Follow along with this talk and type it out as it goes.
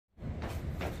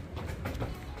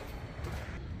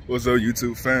What's up,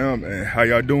 YouTube fam, and how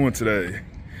y'all doing today?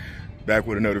 Back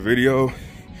with another video.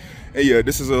 And yeah,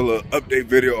 this is a little update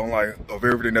video on of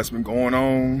everything that's been going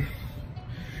on.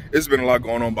 It's been a lot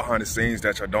going on behind the scenes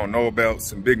that y'all don't know about.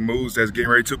 Some big moves that's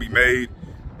getting ready to be made.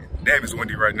 Damn, it's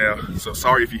windy right now, so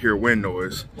sorry if you hear wind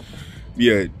noise.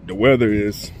 Yeah, the weather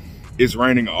it's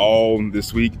raining all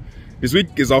this week. This week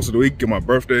is also the week of my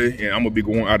birthday, and I'm gonna be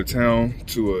going out of town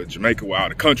to Jamaica, well,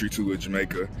 out of country to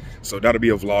Jamaica. So that'll be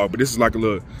a vlog, but this is like a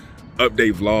little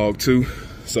update vlog too.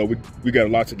 So we got a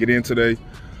lot to get in today.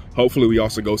 Hopefully we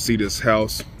also go see this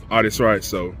house. Oh, that's right,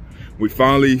 so we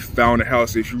finally found a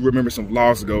house. If you remember some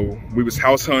vlogs ago, we was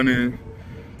house hunting.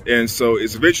 And so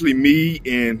it's eventually me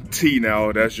and T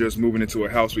now that's just moving into a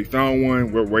house. We found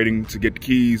one, we're waiting to get the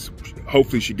keys.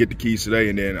 Hopefully she get the keys today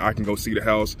and then I can go see the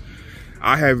house.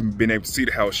 I haven't been able to see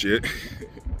the house yet,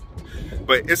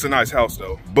 but it's a nice house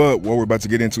though. But what we're about to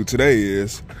get into today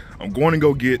is I'm going to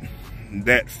go get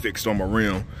that fixed on my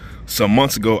rim. Some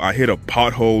months ago, I hit a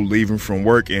pothole leaving from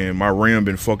work and my rim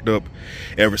been fucked up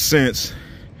ever since.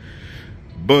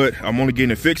 But I'm only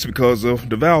getting it fixed because of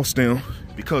the valve stem,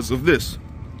 because of this.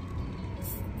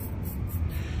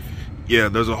 Yeah,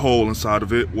 there's a hole inside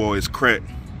of it. Well, it's cracked.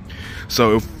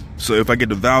 So if I get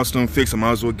the valve stem fixed, I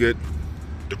might as well get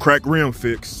the cracked rim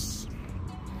fixed.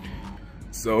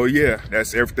 So yeah,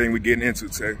 that's everything we're getting into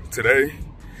today,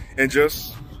 and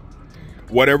just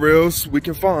whatever else we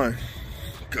can find,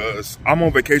 because I'm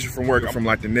on vacation from work from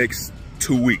like the next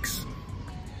 2 weeks.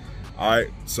 All right,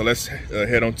 so let's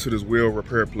head on to this wheel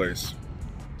repair place.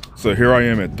 So here I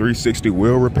am at 360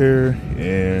 Wheel Repair,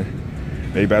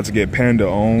 and they about to get Panda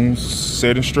on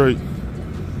setting straight.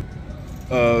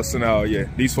 So now, yeah,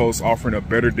 these folks offering a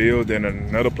better deal than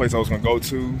another place I was gonna go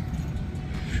to.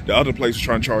 The other place was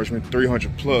trying to charge me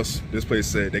 300 plus. This place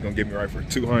said they're gonna get me right for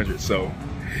 200. So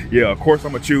yeah, of course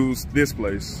I'm gonna choose this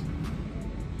place.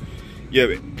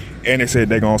 Yeah, and they said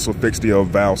they gonna also fix the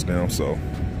valve stem, so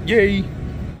yay.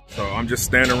 So I'm just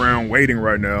standing around waiting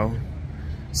right now.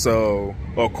 So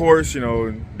of course, you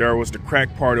know, there was the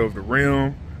crack part of the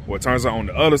rim. Well, it turns out on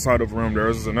the other side of the rim there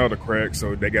is another crack,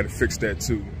 so they got to fix that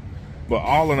too. But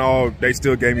all in all, they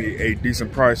still gave me a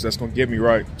decent price that's gonna get me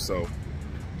right. So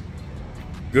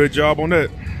good job on that.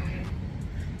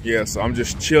 Yeah, so I'm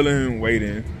just chilling,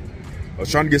 waiting. I was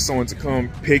trying to get someone to come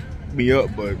pick me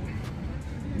up, but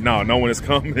no one is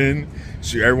coming.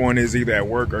 Shoot, everyone is either at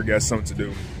work or got something to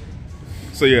do.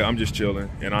 So yeah, I'm just chilling,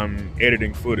 and I'm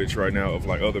editing footage right now of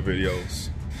like other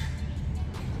videos.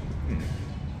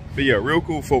 But yeah, real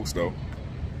cool folks though.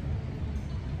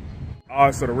 All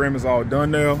right, so the rim is all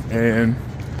done now, and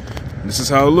this is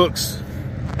how it looks.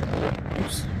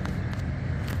 Oops.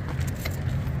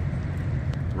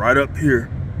 Right up here.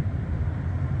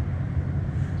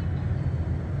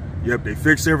 Yep, they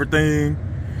fixed everything.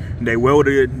 They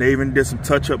welded it. They even did some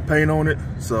touch-up paint on it,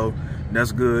 so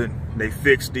that's good. They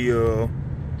fixed the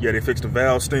they fixed the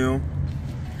valve stem.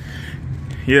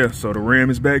 Yeah, so the rim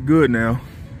is back good now.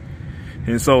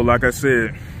 And so, like I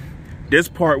said, this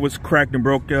part was cracked and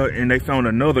broke out, and they found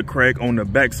another crack on the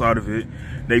back side of it.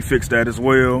 They fixed that as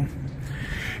well.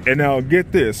 And now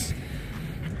get this,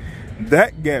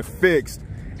 that got fixed.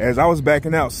 As I was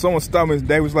backing out, someone stopped me.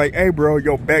 They was like, "Hey bro,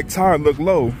 your back tire look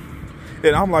low."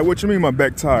 And I'm like, "What you mean my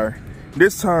back tire?"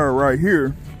 This tire right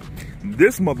here,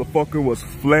 this motherfucker was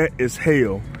flat as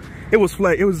hell. It was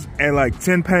flat, it was at like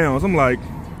 10 pounds. I'm like,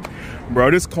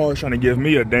 bro, this car is trying to give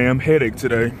me a damn headache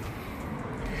today.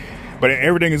 But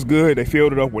everything is good. They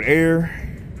filled it up with air.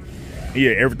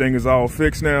 Yeah, everything is all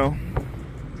fixed now.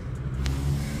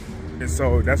 And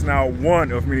so that's now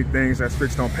one of many things that's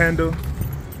fixed on Panda.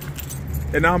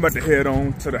 And now I'm about to head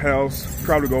on to the house.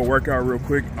 Probably go work out real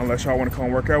quick, unless y'all want to come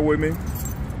work out with me.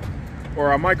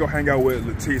 Or I might go hang out with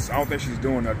Letice. I don't think she's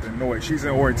doing nothing. No way, she's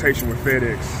in orientation with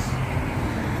FedEx.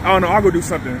 I don't know, I'll go do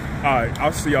something. All right,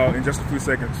 I'll see y'all in just a few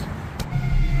seconds.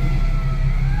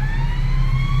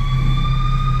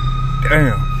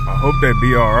 Damn, I hope that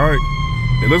be all right.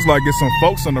 It looks like there's some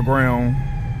folks on the ground.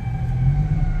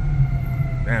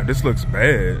 Damn, this looks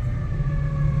bad.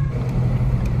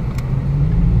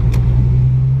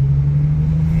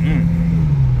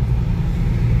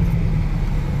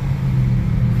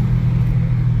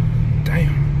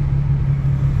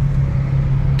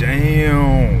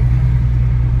 Damn.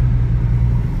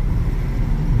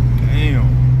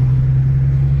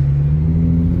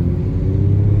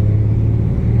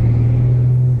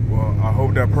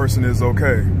 That person is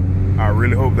okay. I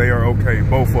really hope they are okay,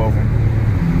 both of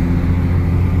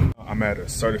them. I'm at a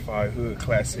certified hood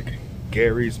classic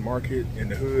Gary's Market in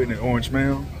the hood in Orange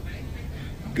Mound.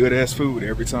 Good ass food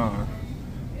every time.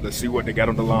 Let's see what they got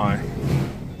on the line.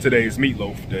 Today is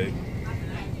meatloaf day.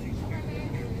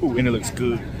 Ooh, and it looks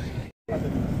good.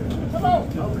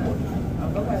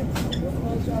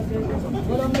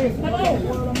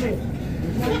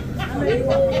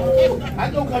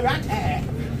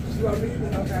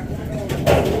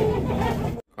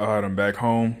 Alright, I'm back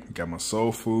home. Got my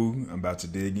soul food. I'm about to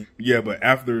dig in. Yeah, but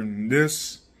after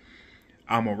this,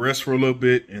 I'm gonna rest for a little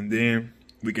bit and then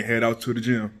we can head out to the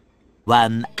gym.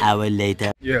 1 hour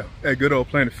later. Yeah, at good old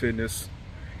Planet Fitness.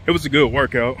 It was a good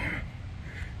workout.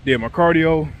 Did my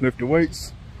cardio, lifted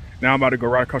weights. Now I'm about to go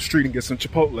right across the street and get some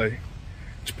Chipotle.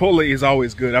 Chipotle is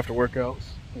always good after workouts.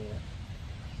 Yeah.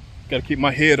 Gotta keep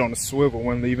my head on the swivel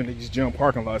when leaving these gym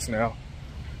parking lots now.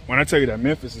 When I tell you that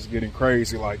Memphis is getting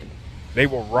crazy, like they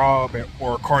will rob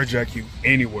or carjack you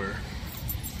anywhere.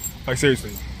 Like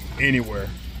seriously, anywhere.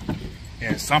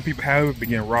 And some people have been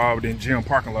getting robbed in gym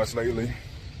parking lots lately.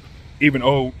 Even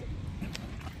old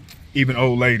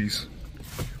ladies,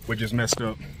 which is messed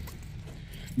up.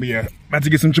 But yeah, about to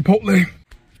get some Chipotle.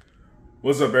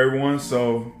 What's up, everyone?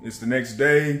 So it's the next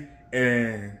day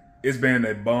and it's been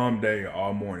a bomb day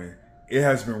all morning. It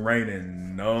has been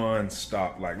raining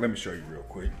non-stop. Like, let me show you real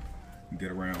quick.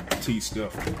 Get around T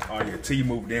stuff. Oh yeah, T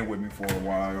moved in with me for a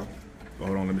while.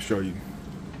 Hold on, let me show you.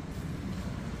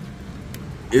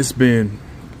 It's been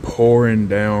pouring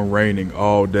down, raining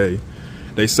all day.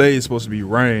 They say it's supposed to be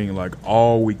rain like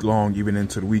all week long, even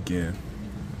into the weekend.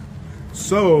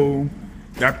 So,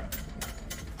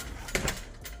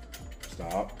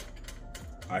 stop.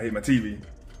 I hit my TV.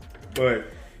 But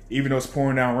even though it's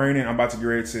pouring down raining, I'm about to get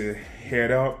ready to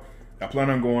head out. I plan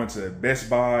on going to Best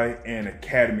Buy and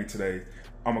Academy today.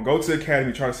 I'm gonna go to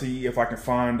Academy, try to see if I can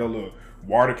find a little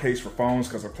water case for phones,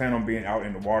 because I plan on being out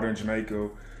in the water in Jamaica.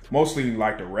 Mostly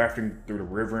like the rafting through the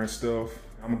river and stuff.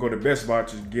 I'm gonna go to Best Buy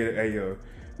to get a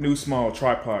new small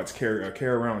tripod to carry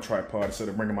around tripod instead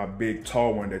of bringing my big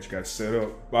tall one that you got set up.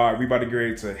 All right, we about to get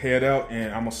ready to head out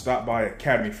and I'm gonna stop by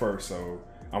Academy first. So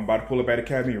I'm about to pull up at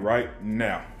Academy right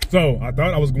now. So I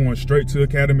thought I was going straight to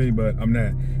Academy, but I'm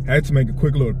not. I had to make a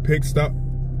quick little pit stop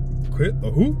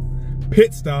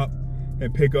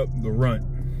and pick up the runt.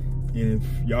 And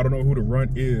if y'all don't know who the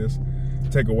runt is,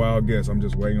 take a wild guess. I'm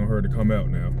just waiting on her to come out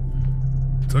now.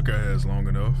 Took her ass long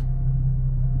enough.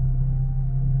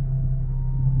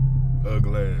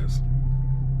 Ugly ass.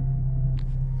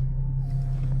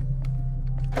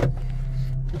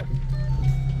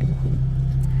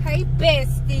 Hey,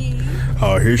 bestie.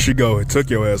 Oh, here she go. It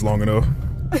took your ass long enough.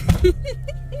 I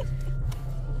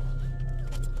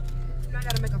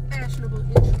gotta make a fashionable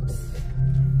entrance.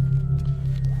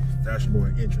 Fashionable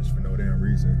entrance for no damn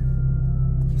reason.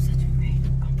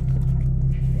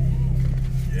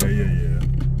 Yeah.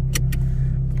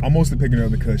 I'm mostly picking her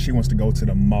up because she wants to go to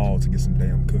the mall to get some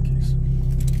damn cookies.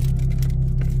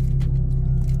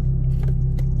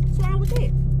 What's wrong with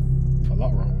that? A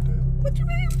lot wrong with that. What you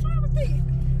mean? What's wrong with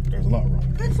that? There's a lot wrong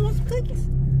with I just want some cookies.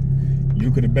 that.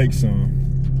 You could have baked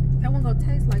some. That one gonna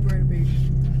taste like Great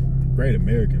American. Great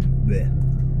American. Blech.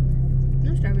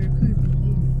 No strawberry cookie.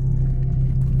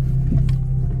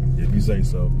 If you say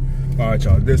so. All right,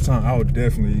 y'all. This time, I'll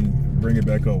definitely bring it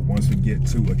back up once we get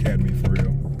to Academy for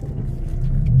real.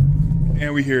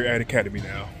 And we here at Academy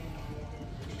now.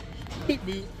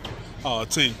 Oh,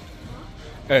 T.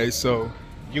 Hey, so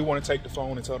you want to take the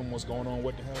phone and tell them what's going on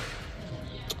with the house?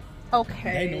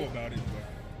 Okay. They know about it. But...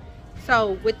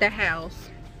 So with the house,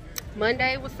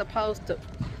 Monday was supposed to.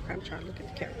 I'm trying to look at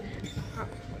the camera.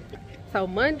 So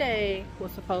Monday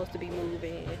was supposed to be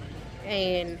moving,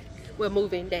 and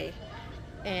moving day.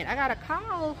 And I got a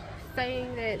call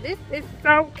saying that this is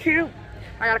so cute.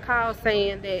 I got a call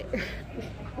saying that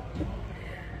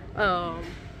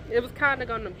it was kind of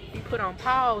going to be put on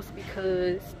pause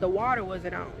because the water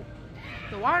wasn't on.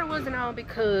 The water wasn't on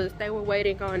because they were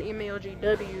waiting on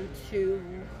MLGW to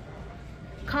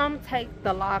come take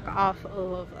the lock off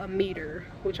of a meter,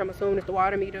 which I'm assuming is the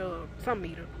water meter or some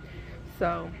meter.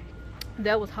 So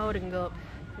that was holding up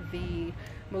the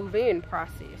move-in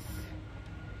process.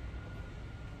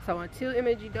 So until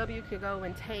MLGW could go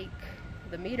and take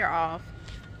the meter off,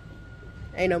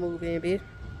 ain't no move-in, bitch.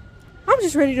 I'm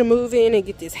just ready to move in and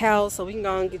get this house so we can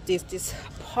go and get this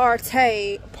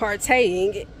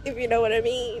partying, if you know what I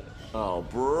mean. Oh,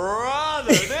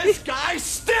 brother, this guy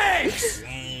stinks!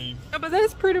 But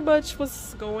that's pretty much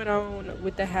what's going on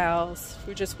with the house.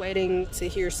 We're just waiting to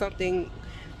hear something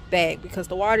back because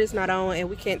the water's not on and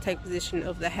we can't take possession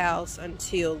of the house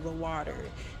until the water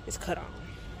is cut on.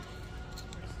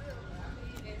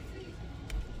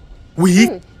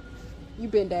 You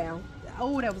been down.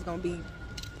 Oh, that was gonna be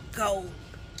gold.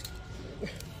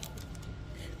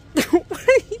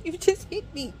 You just hit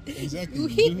me. Exactly. You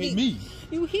hit me.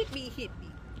 You hit me.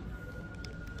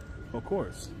 Of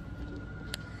course.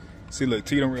 See, look,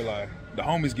 T don't realize the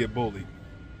homies get bullied.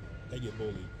 They get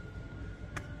bullied.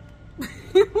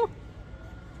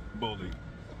 Bullied.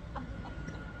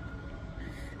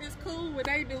 It's cool when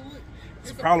they do it.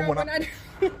 It's a problem when I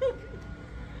do.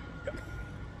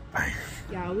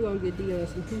 Y'all, we're gonna get Dion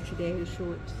some Hoochie Daddy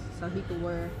shorts so he can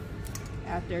wear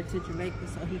out there to Jamaica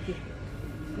so he can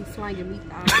be slanging meat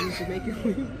out in Jamaica.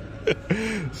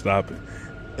 Stop it.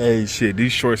 Hey, shit,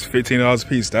 these shorts $15 a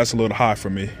piece. That's a little high for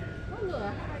me.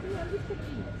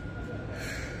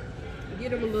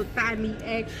 Get him a little thigh meat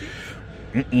action.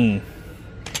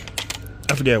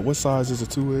 I forget, what size is a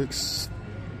 2X?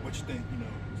 What you think,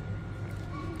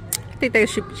 I think they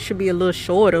should be a little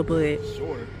shorter, but...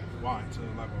 Shorter? Why? So,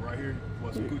 like, right here?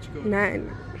 Want some coochie cuts?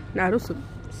 Nah, those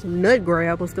some nut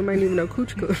grabbers. Them ain't even no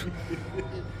coochie cuts.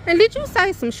 And did you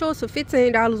say some shorts for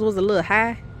 $15 was a little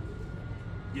high?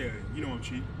 Yeah, you know I'm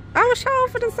cheap. I was sure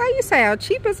for the say you sound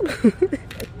cheap as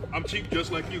I'm cheap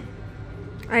just like you.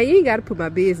 Hey, you ain't gotta put my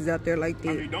business out there like that.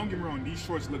 I mean, don't get me wrong, these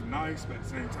shorts look nice, but at the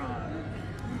same time...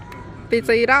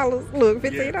 $15? Look,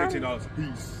 $15? Yeah, $15 a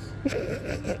piece.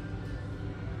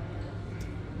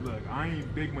 Look, I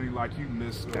ain't big money like you,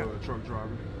 Miss Truck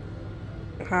Driver.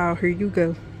 Oh, here you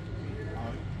go.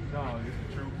 No, it's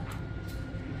the truth.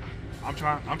 I'm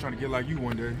trying to get like you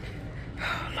one day.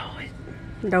 Oh, Lord.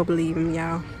 Don't believe him,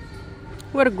 y'all.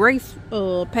 What a Grace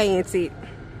pants it.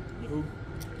 Who?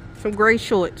 Some gray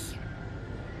shorts.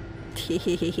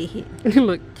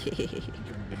 Look. Get me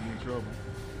in trouble.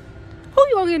 Who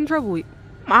you gonna get in trouble with?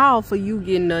 I'm all for you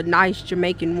getting a nice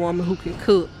Jamaican woman who can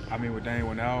cook. I mean, with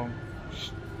Dane, now,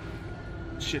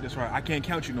 shit, that's right. I can't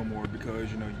count you no more because,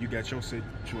 you know, you got your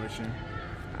situation.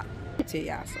 I'll tell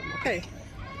y'all something, okay?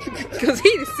 Because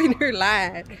he just sitting here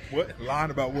lying. What?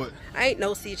 Lying about what? I ain't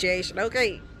no situation,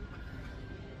 okay?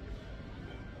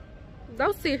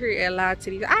 Don't sit here and lie to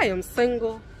these. I am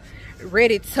single,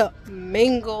 ready to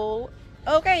mingle,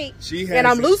 okay? And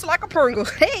I'm loose like a Pringle.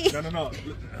 Hey. No.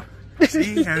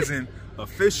 She has an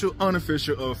official,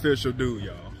 unofficial, official dude,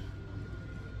 y'all.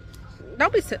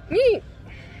 Don't be me.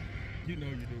 You know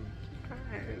you do.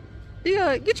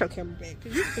 Yeah, get your camera back.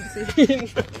 Cause you can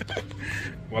see.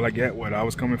 Well, I get what I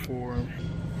was coming for.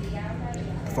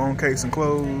 Phone case and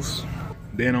clothes.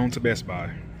 Then on to Best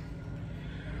Buy.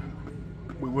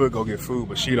 We would go get food,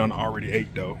 but she done already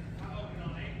ate though.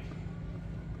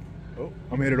 Oh,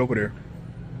 I'm headed over there.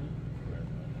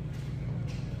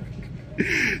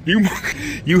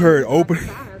 You heard open.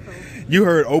 You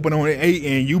heard open on 8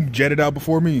 and you jetted out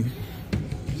before me.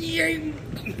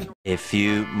 A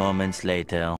few moments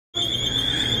later.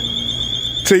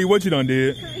 Tell you what you done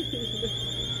did.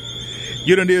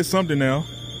 You done did something now.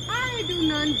 I ain't do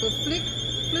nothing but flip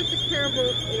the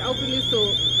camera and open this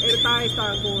up and the thing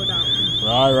start going down.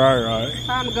 Right.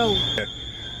 Time to go.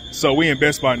 So we in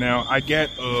Best Buy now. I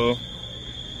got the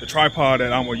tripod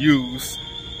that I'm gonna use.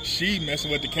 She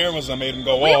messing with the cameras. I made them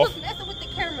go off. Was messing with the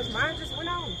cameras. Mine just went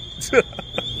on.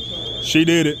 She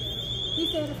did it. He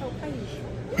said it's okay.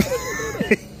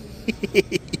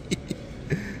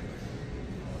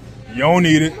 You don't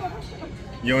need it.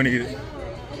 You don't need it.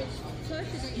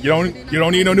 You don't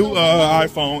need no new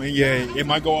iPhone, and yeah, it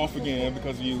might go off again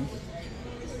because of you.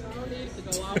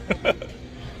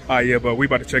 Alright, yeah, but we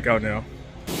about to check out now.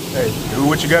 Hey, do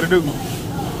what you gotta do.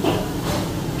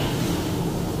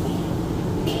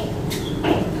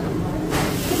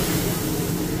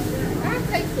 I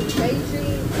take some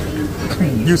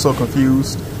Beijing. You so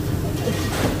confused.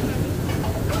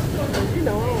 You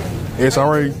know, It's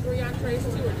already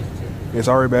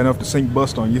bad enough to sink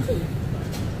bust on you.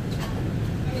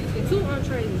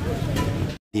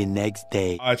 The next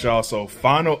day. All right, y'all. So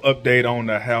final update on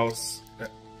the house.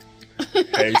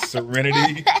 Hey,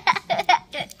 Serenity.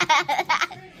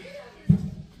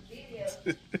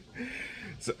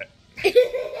 So,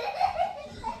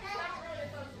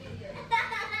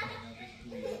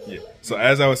 yeah. So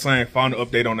as I was saying, final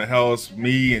update on the house.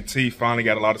 Me and T finally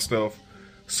got a lot of stuff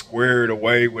squared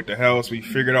away with the house. We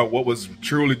figured out what was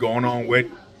truly going on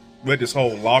with this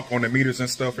whole lock on the meters and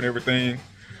stuff and everything.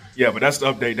 Yeah, but that's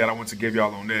the update that I want to give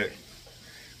y'all on that.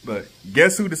 But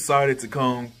guess who decided to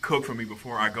come cook for me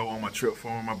before I go on my trip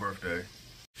for my birthday?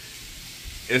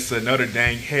 It's another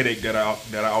dang headache that I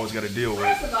always got to deal with.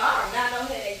 First of all, I'm not no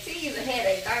headache. T is a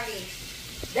headache. I mean,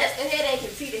 that's the headache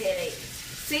and T the headache.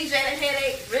 CJ the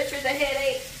headache. Richard the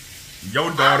headache.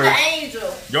 Your daughter. I'm the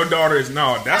angel. Your daughter is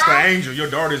no. That's the angel. Your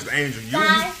daughter is the angel.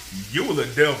 You were the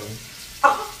devil.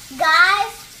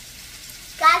 Guys,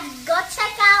 go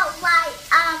check out my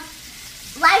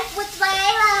Life with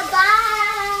Layla.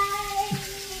 Bye.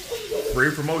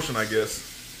 Free promotion, I guess.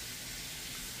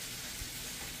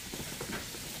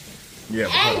 Yeah,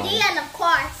 but hold And on. Dion, of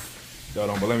course. Hold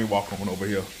on, but let me walk on over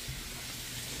here.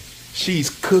 She's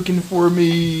cooking for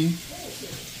me.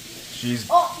 She's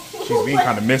being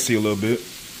kind of messy a little bit.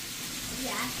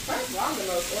 Yeah. First of all, I'm the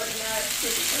most organized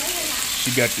chicken.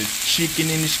 She got the chicken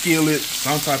in the skillet,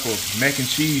 some type of mac and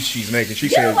cheese she's making. She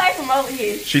Get said away from over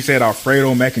here. she said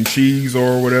Alfredo mac and cheese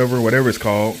or whatever it's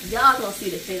called. Y'all gonna see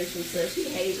the finishing touch. She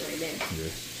hates right now.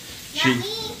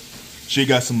 She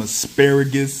got some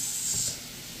asparagus.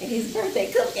 And his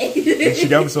birthday cupcakes. And she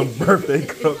got me some birthday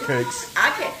cupcakes.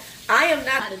 I am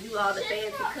not to do all the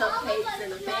fancy cupcakes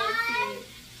and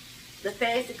the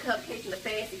fancy cupcakes and the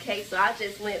fancy cakes. So I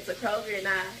just went to Kroger and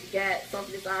I got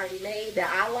something that's already made that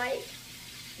I like,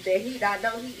 that I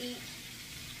know he eats.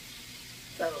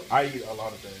 So I eat a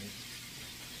lot of things.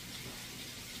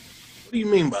 What do you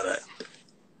mean by that?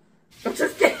 I'm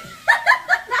just kidding.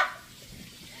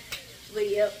 But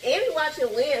yeah, and we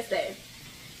watching Wednesday.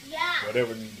 Yeah.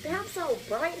 Whatever. Damn, I'm so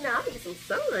bright now. I need some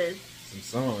sun. Some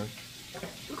sun.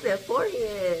 Look at that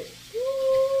forehead.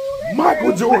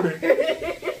 Michael Jordan.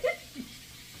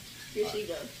 Here she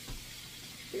goes.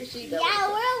 Here she goes. Yeah,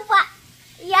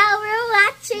 we're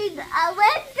watching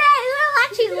Wednesday. We're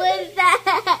watching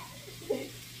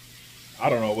Wednesday. I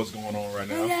don't know what's going on right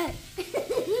now. I'm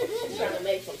trying to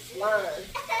make some slime.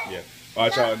 Yeah. All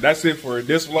right, y'all. That's it for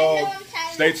this vlog.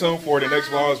 Stay tuned for the next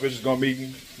vlogs, which is gonna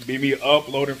be me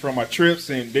uploading from my trips,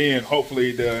 and then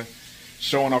hopefully the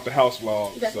showing off the house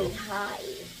vlog. You about So to get high.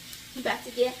 You about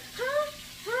to get high.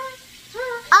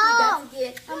 Oh. You about to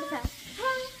get I'm gonna high.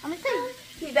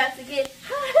 see. You about to get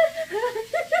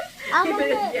high. I'm You gonna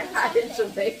better get high in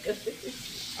Jamaica.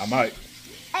 I might.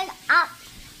 And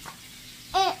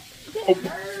Oh,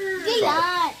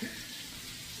 Dion.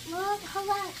 Look, hold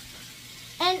on.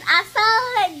 And I saw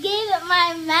her give it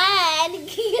my man.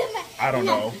 I don't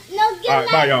know. No, give All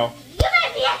right, bye, y'all.